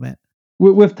down a little bit.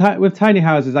 With tiny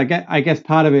houses, I guess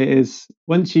part of it is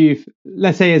once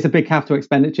let's say it's a big capital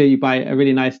expenditure, you buy a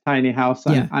really nice tiny house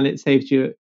and it saves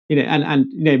you, and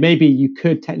maybe you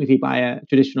could technically buy a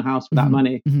traditional house with that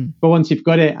money, but once you've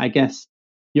got it, I guess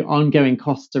your ongoing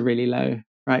costs are really low,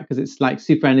 right? Because it's like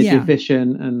super energy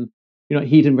efficient and you're not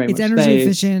heating very much space. It's energy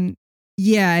efficient.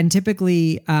 Yeah. And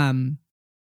typically,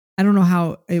 I don't know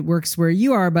how it works where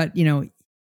you are, but in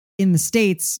the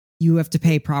States, you have to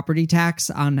pay property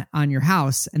tax on your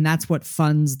house, and that's what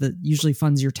usually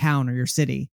funds your town or your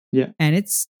city. Yeah. And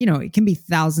it's, it can be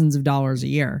thousands of dollars a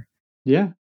year. Yeah.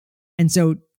 And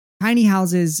so tiny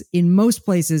houses in most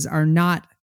places are not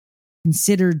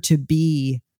considered to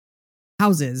be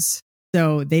houses,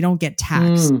 so they don't get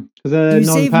taxed. You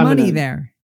save money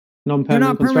there. Non-permanent, they're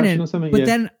not permanent, or something. But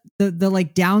then the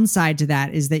like downside to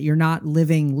that is that you're not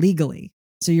living legally,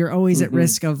 so you're always at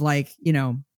risk of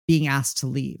being asked to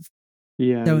leave.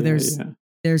 Yeah. So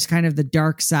there's kind of the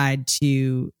dark side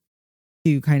to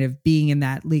kind of being in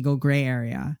that legal gray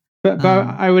area. But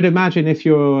I would imagine if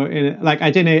you're in I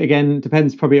don't know, again,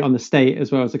 depends probably on the state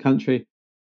as well as the country.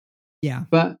 Yeah.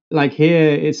 But like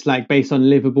here, it's like based on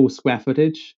livable square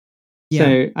footage. Yeah.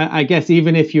 So I guess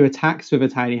even if you are taxed with a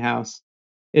tiny house,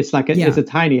 it's like it's a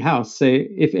tiny house. So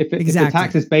if the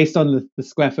tax is based on the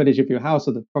square footage of your house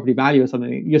or the property value or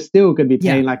something, you're still going to be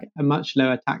paying like a much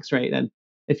lower tax rate than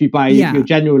if you buy your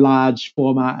general large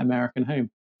format American home.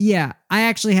 Yeah. I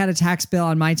actually had a tax bill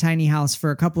on my tiny house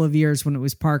for a couple of years when it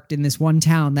was parked in this one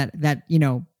town that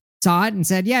saw it and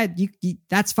said, yeah, you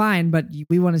that's fine, but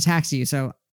we want to tax you.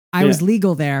 So I was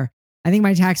legal there. I think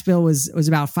my tax bill was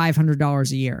about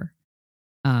 $500 a year.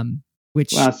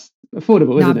 Which that's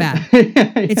affordable, not isn't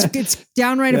bad. it? It's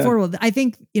downright affordable. I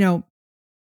think,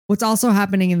 what's also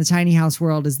happening in the tiny house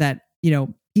world is that,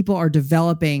 people are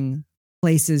developing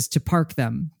places to park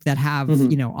them that have,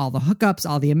 all the hookups,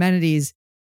 all the amenities,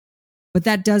 but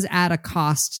that does add a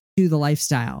cost to the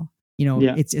lifestyle.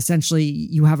 It's essentially,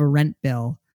 you have a rent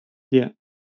bill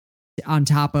on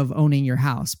top of owning your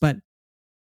house.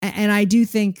 And I do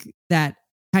think that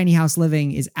tiny house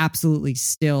living is absolutely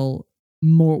still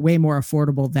way more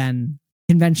affordable than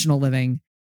conventional living.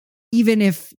 Even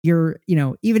if your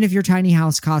tiny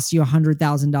house costs you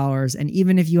 $100,000, and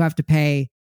even if you have to pay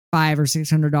 $500 or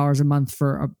 $600 a month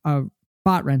for a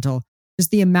spot rental,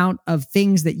 just the amount of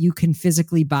things that you can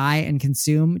physically buy and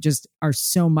consume just are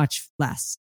so much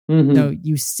less. Mm-hmm. So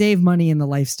you save money in the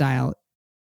lifestyle,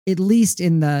 at least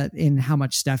in how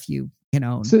much stuff you can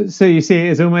own. So you see,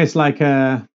 it's almost like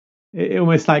it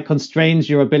almost like constrains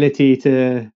your ability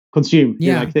to consume.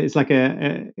 Yeah, it's like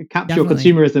a capture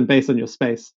consumerism based on your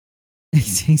space.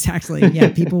 Exactly. Yeah,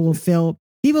 people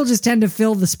just tend to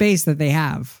fill the space that they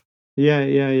have. Yeah.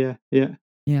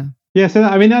 Yeah. So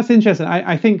I mean, that's interesting.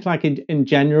 I think like in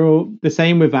general, the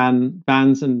same with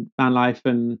vans and van life,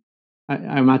 and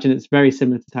I imagine it's very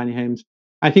similar to tiny homes.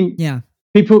 I think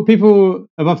people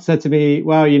have often said to me,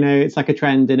 well, it's like a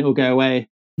trend and it'll go away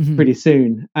pretty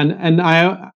soon. And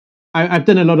I've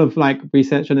done a lot of like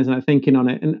research on this and I'm thinking on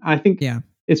it, and I think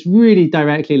it's really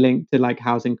directly linked to like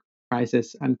housing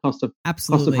crisis and cost of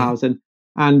housing,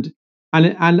 and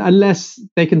unless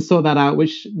they can sort that out,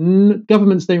 which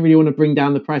governments don't really want to bring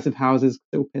down the price of houses,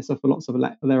 it will piss off lots of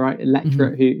their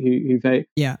electorate who vote.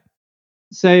 Yeah.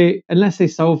 So unless they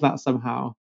solve that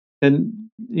somehow, then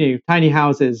tiny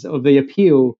houses, or the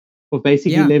appeal of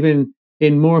basically living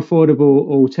in more affordable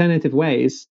alternative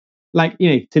ways, like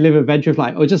to live a venture of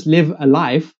life, or just live a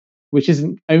life which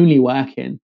isn't only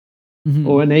working,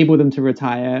 or enable them to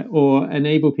retire, or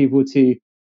enable people to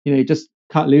just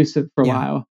cut loose for a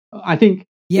while. I think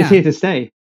it's here to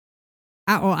stay.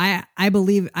 I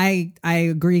believe I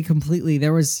agree completely.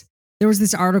 There was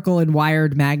this article in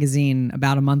Wired magazine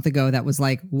about a month ago that was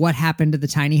like, what happened to the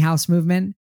tiny house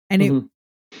movement? And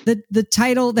the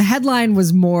title, the headline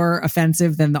was more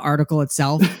offensive than the article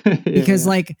itself, because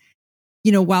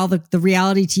while the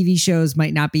reality TV shows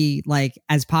might not be like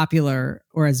as popular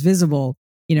or as visible,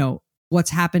 what's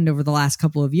happened over the last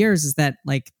couple of years is that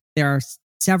like there are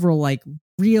several like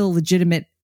real legitimate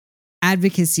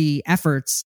advocacy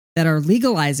efforts that are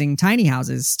legalizing tiny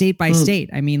houses state by state.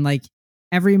 I mean, like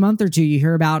every month or two you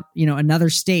hear about, another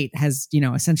state has,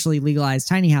 essentially legalized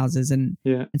tiny houses, and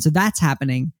so that's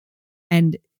happening.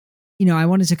 And, I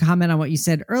wanted to comment on what you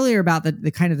said earlier about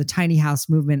the kind of the tiny house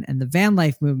movement and the van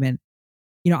life movement.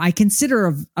 I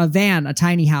consider a van a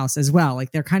tiny house as well.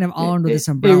 Like they're kind of all under this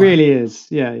umbrella. It really is.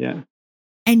 Yeah.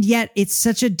 And yet it's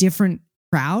such a different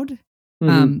crowd.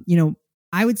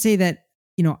 I would say that,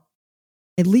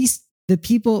 at least the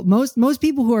people, most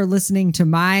people who are listening to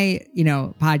my,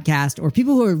 podcast, or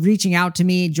people who are reaching out to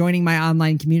me, joining my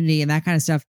online community and that kind of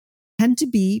stuff, tend to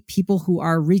be people who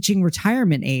are reaching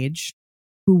retirement age,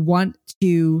 who want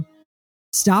to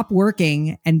stop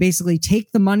working and basically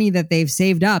take the money that they've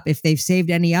saved up, if they've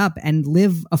saved any up, and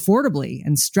live affordably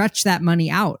and stretch that money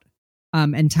out.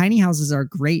 And tiny houses are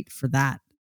great for that.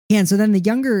 And so then the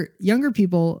younger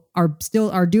people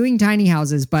are doing tiny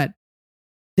houses, but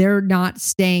they're not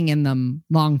staying in them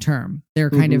long term.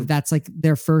 They're kind of, that's like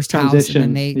their first house,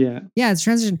 and then it's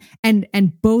transition.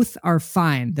 And both are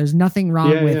fine. There's nothing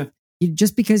wrong with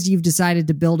just because you've decided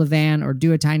to build a van or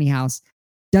do a tiny house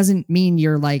doesn't mean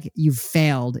you're like you've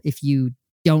failed if you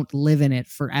don't live in it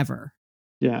forever.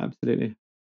 Yeah, absolutely.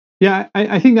 Yeah,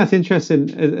 I think that's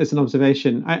interesting as an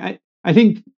observation. I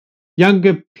think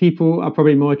younger people are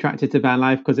probably more attracted to van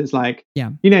life because it's like,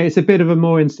 it's a bit of a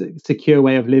more secure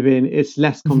way of living. It's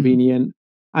less convenient.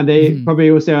 And they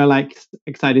probably also are like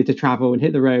excited to travel and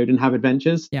hit the road and have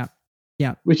adventures. Yeah.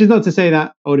 Yeah. Which is not to say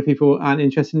that older people aren't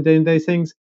interested in doing those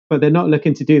things, but they're not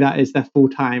looking to do that as their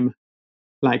full-time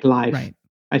like life. Right.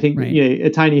 I think, a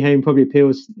tiny home probably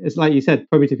appeals, it's like you said,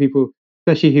 probably to people,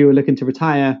 especially who are looking to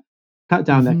retire, cut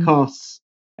down their costs,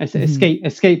 escape,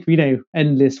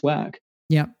 endless work.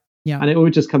 Yeah. Yeah. And it all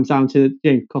just comes down to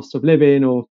cost of living,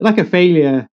 or like a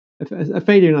failure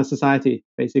in our society,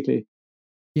 basically.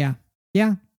 Yeah.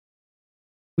 Yeah.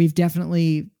 We've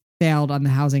definitely failed on the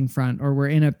housing front, or we're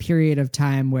in a period of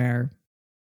time where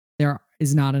there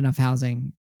is not enough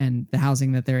housing, and the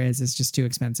housing that there is just too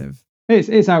expensive.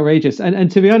 It's outrageous.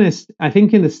 And to be honest, I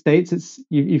think in the States,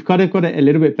 you've got it a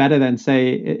little bit better than,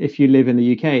 say, if you live in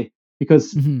the UK,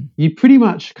 because you pretty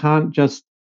much can't just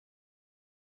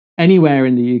anywhere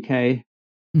in the UK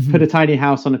put a tiny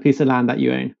house on a piece of land that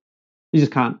you own. You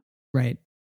just can't. Right.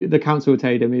 The council will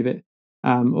tell you to move it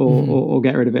or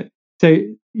get rid of it. So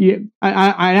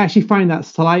I actually find that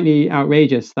slightly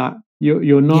outrageous that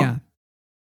you're not,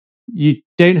 you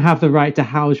don't have the right to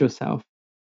house yourself.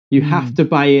 You have to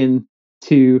buy in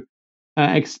to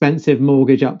expensive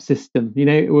mortgage up system,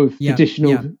 with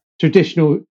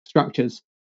traditional structures.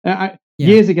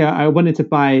 Years ago, I wanted to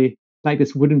buy like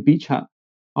this wooden beach hut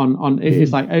on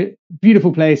it's like a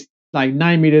beautiful place, like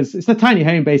 9 meters. It's a tiny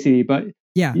home basically, but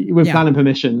with planning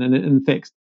permission and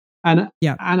fixed. And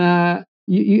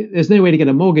there's no way to get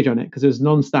a mortgage on it because it was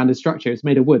non-standard structure. It's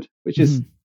made of wood, which is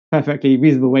perfectly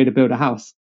reasonable way to build a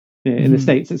house. In the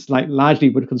States, it's like largely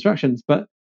wood constructions, but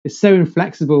it's so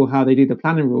inflexible how they do the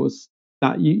planning rules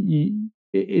that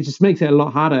it just makes it a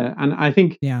lot harder. And I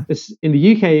think in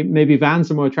the UK, maybe vans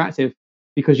are more attractive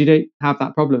because you don't have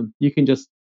that problem. You can just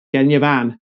get in your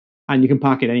van and you can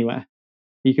park it anywhere.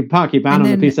 You can park your van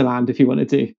on a piece of land if you wanted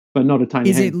to, but not a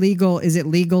tiny home. Is it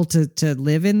legal to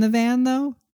live in the van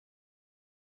though?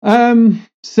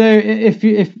 So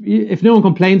if no one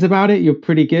complains about it, you're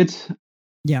pretty good.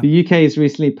 Yeah. The UK has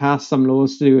recently passed some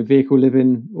laws to do with vehicle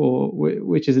living,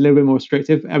 which is a little bit more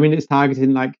restrictive. I mean, it's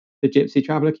targeting like the gypsy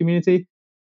traveler community,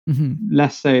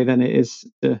 less so than it is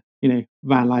the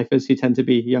van lifers who tend to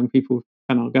be young people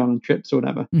and going on trips or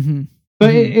whatever.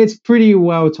 But it's pretty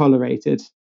well tolerated.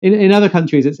 In other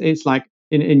countries, it's like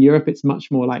in Europe, it's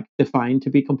much more like defined to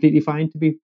be completely fine to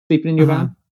be sleeping in your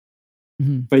van.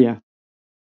 But yeah,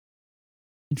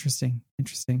 interesting.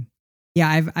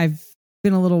 Yeah, I've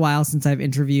been a little while since I've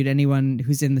interviewed anyone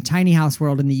who's in the tiny house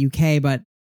world in the UK, but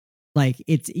like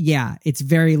it's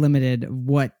very limited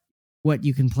what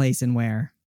you can place and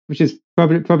where. Which is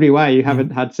probably why you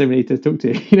haven't had so many to talk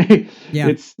to.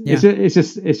 It's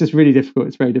just really difficult.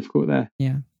 It's very difficult there.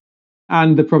 Yeah,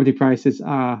 and the property prices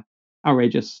are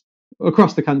outrageous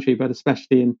across the country, but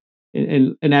especially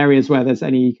in areas where there's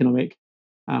any economic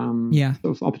sort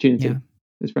of opportunity. Yeah.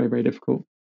 It's very, very difficult.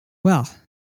 Well.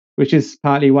 Which is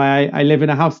partly why I live in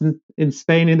a house in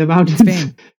Spain in the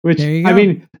mountains. Which I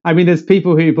mean, there's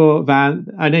people who bought vans.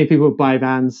 I know people who buy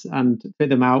vans and fit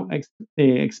them out,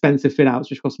 expensive fit outs,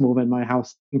 which cost more than my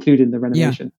house, including the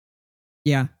renovation.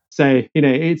 Yeah. So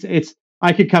it's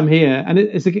I could come here, and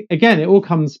it's again, it all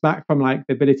comes back from like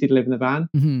the ability to live in the van.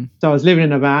 So I was living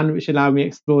in a van, which allowed me to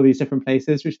explore these different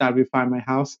places, which allowed me to find my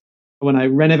house. When I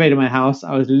renovated my house,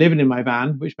 I was living in my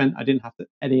van, which meant I didn't have to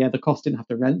any other cost, didn't have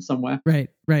to rent somewhere. Right.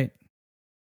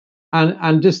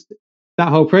 And just that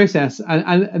whole process,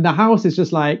 and the house is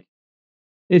just like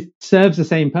it serves the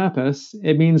same purpose.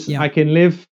 It means I can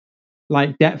live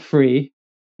like debt free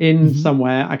in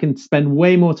somewhere. I can spend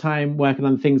way more time working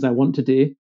on things I want to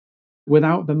do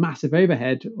without the massive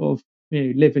overhead of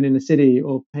living in a city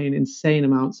or paying insane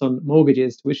amounts on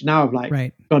mortgages, which now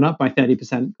have gone up by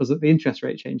 30% because of the interest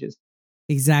rate changes.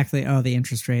 Exactly. Oh, the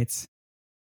interest rates.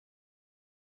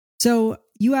 So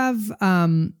you have,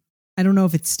 I don't know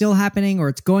if it's still happening or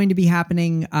it's going to be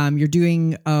happening. You're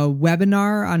doing a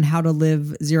webinar on how to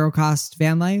live zero cost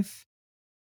van life.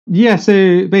 Yeah.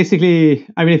 So basically,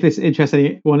 I mean, if this interests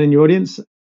anyone in your audience.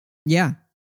 Yeah.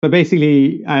 But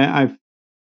basically, I've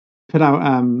put out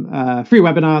a free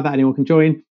webinar that anyone can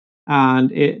join,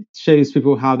 and it shows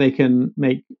people how they can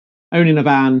make owning a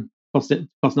van cost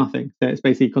nothing. So it's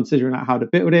basically considering out how to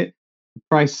build it,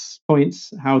 price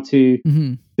points, how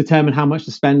to determine how much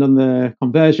to spend on the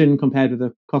conversion compared with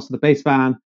the cost of the base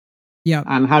van. Yeah.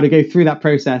 And how to go through that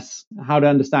process, how to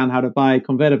understand how to buy a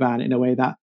converter van in a way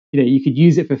that, you could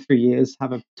use it for 3 years,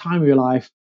 have a time of your life,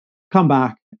 come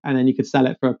back, and then you could sell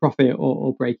it for a profit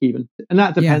or break even. And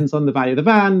that depends on the value of the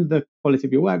van, the quality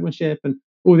of your workmanship, and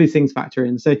all these things factor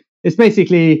in. So it's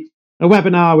basically a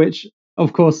webinar, which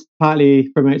of course partly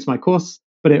promotes my course,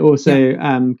 but it also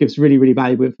gives really, really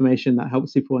valuable information that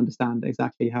helps people understand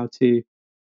exactly how to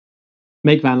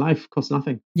make van life cost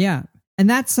nothing. Yeah. And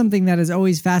that's something that has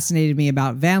always fascinated me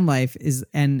about van life is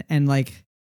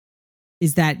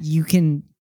that you can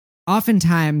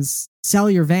oftentimes sell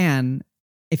your van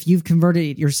if you've converted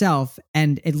it yourself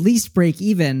and at least break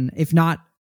even, if not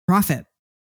profit.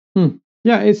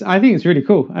 Yeah, I think it's really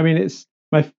cool. I mean, it's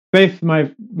both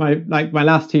my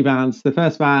last two vans. The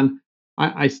first van,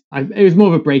 it was more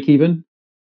of a break even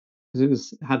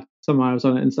because had some miles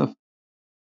on it and stuff.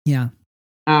 Yeah,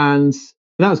 and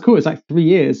that was cool. It's like 3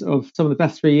 years of some of the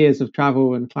best 3 years of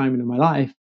travel and climbing in my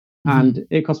life, and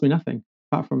it cost me nothing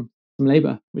apart from some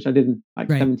labor, which I did in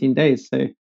 17 days. So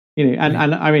and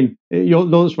I mean, you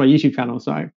launched my YouTube channel,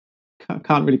 so I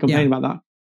can't really complain about that.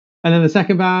 And then the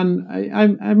second van,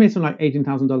 I made some like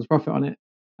 $18,000 profit on it.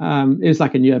 It was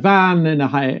like a newer van and a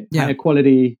higher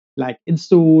quality like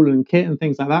install and kit and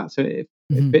things like that. So it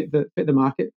fit the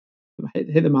market,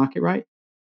 hit the market right.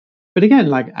 But again,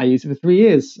 like I used it for 3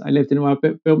 years. I lived in it while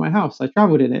I built my house. I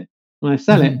traveled in it. When I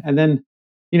sell it, and then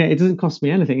it doesn't cost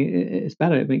me anything. It's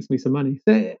better. It makes me some money.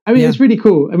 So I mean, it's really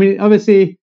cool. I mean,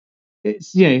 obviously,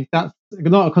 it's that's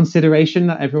not a consideration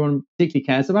that everyone particularly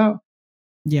cares about.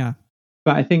 Yeah.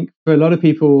 But I think for a lot of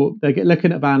people, they get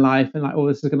looking at van life and like, oh,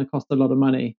 this is going to cost a lot of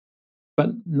money,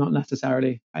 but not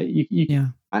necessarily.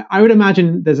 I would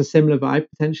imagine there's a similar vibe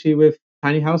potentially with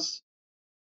tiny house.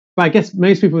 But I guess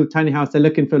most people with tiny house, they're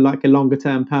looking for like a longer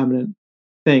term permanent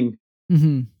thing.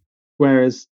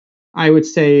 Whereas I would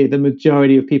say the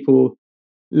majority of people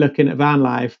looking at van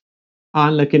life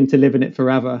aren't looking to live in it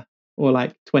forever or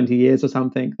like 20 years or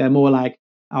something. They're more like,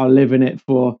 I'll live in it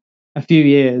for a few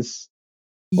years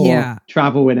or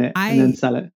travel in it and then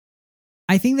sell it.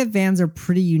 I think that vans are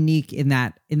pretty unique in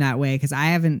that way, because I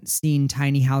haven't seen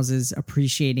tiny houses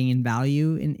appreciating in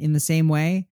value in the same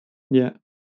way. Yeah.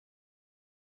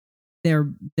 They're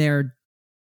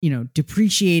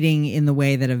depreciating in the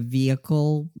way that a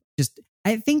vehicle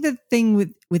I think the thing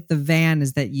with the van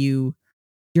is that you're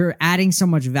adding so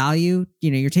much value.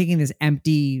 You're taking this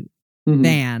empty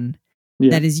van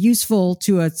that is useful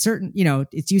to a certain,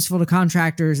 it's useful to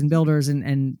contractors and builders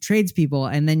and tradespeople,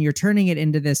 and then you're turning it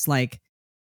into this like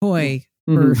toy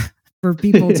for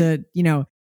people to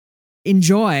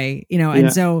enjoy,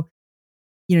 and so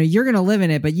you're going to live in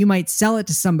it, but you might sell it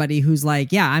to somebody who's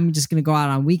like, yeah, I'm just going to go out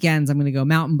on weekends. I'm going to go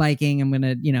mountain biking. I'm going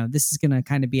to, this is going to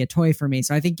kind of be a toy for me.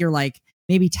 So I think you're like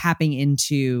maybe tapping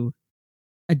into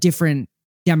a different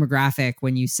demographic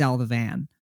when you sell the van.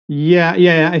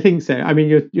 Yeah, I think so. I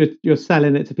mean, you're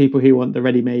selling it to people who want the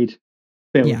ready-made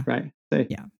build, right? So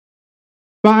yeah.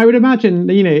 But I would imagine,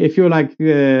 if you're like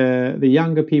the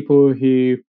younger people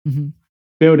who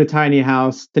build a tiny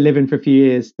house to live in for a few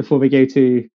years before they go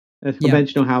to a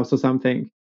conventional house or something,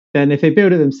 then if they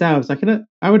build it themselves,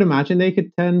 I would imagine they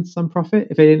could turn some profit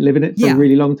if they didn't live in it for a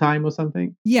really long time or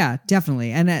something. Yeah,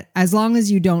 definitely. And as long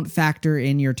as you don't factor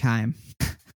in your time.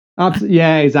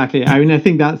 Yeah, exactly. I mean, I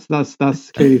think that's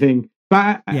clearly the thing.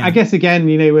 But I guess again,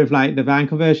 with like the van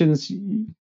conversions,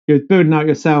 you're building out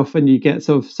yourself and you get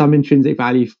sort of some intrinsic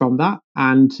value from that,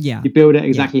 and you build it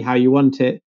exactly how you want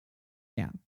it. Yeah.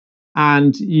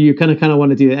 And you kind of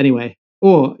want to do it anyway.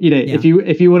 Or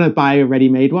if you want to buy a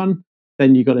ready-made one,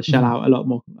 then you got to shell out a lot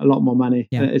more money,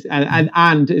 and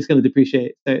it's going to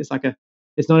depreciate. So it's like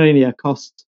it's not only a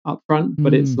cost up front,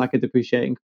 but it's like a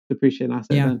depreciating asset.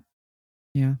 Then.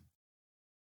 Yeah.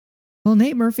 Well,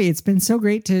 Nate Murphy, it's been so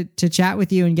great to chat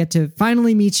with you and get to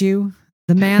finally meet you,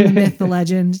 the man, the myth, the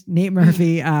legend, Nate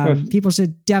Murphy. People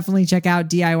should definitely check out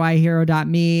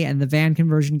DIYhero.me and the van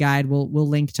conversion guide. We'll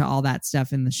link to all that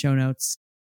stuff in the show notes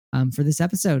for this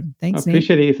episode. Thanks, Nate. I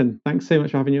appreciate it, Ethan. Thanks so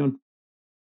much for having you on.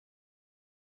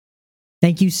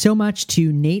 Thank you so much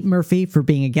to Nate Murphy for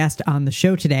being a guest on the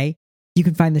show today. You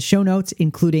can find the show notes,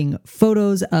 including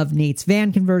photos of Nate's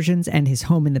van conversions and his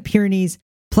home in the Pyrenees,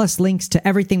 plus links to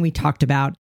everything we talked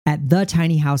about at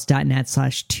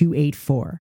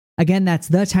thetinyhouse.net/284. Again, that's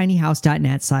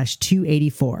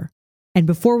thetinyhouse.net/284. And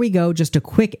before we go, just a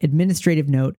quick administrative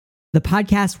note. The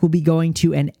podcast will be going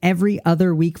to an every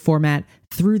other week format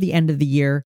through the end of the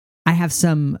year. I have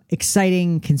some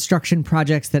exciting construction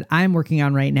projects that I'm working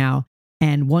on right now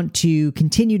and want to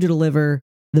continue to deliver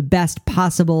the best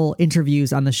possible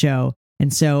interviews on the show.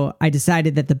 And so I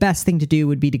decided that the best thing to do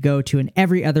would be to go to an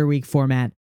every other week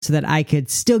format so that I could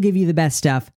still give you the best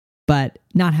stuff, but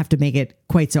not have to make it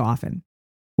quite so often.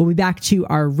 We'll be back to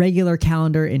our regular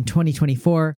calendar in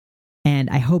 2024, and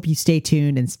I hope you stay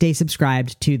tuned and stay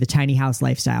subscribed to the Tiny House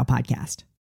Lifestyle Podcast.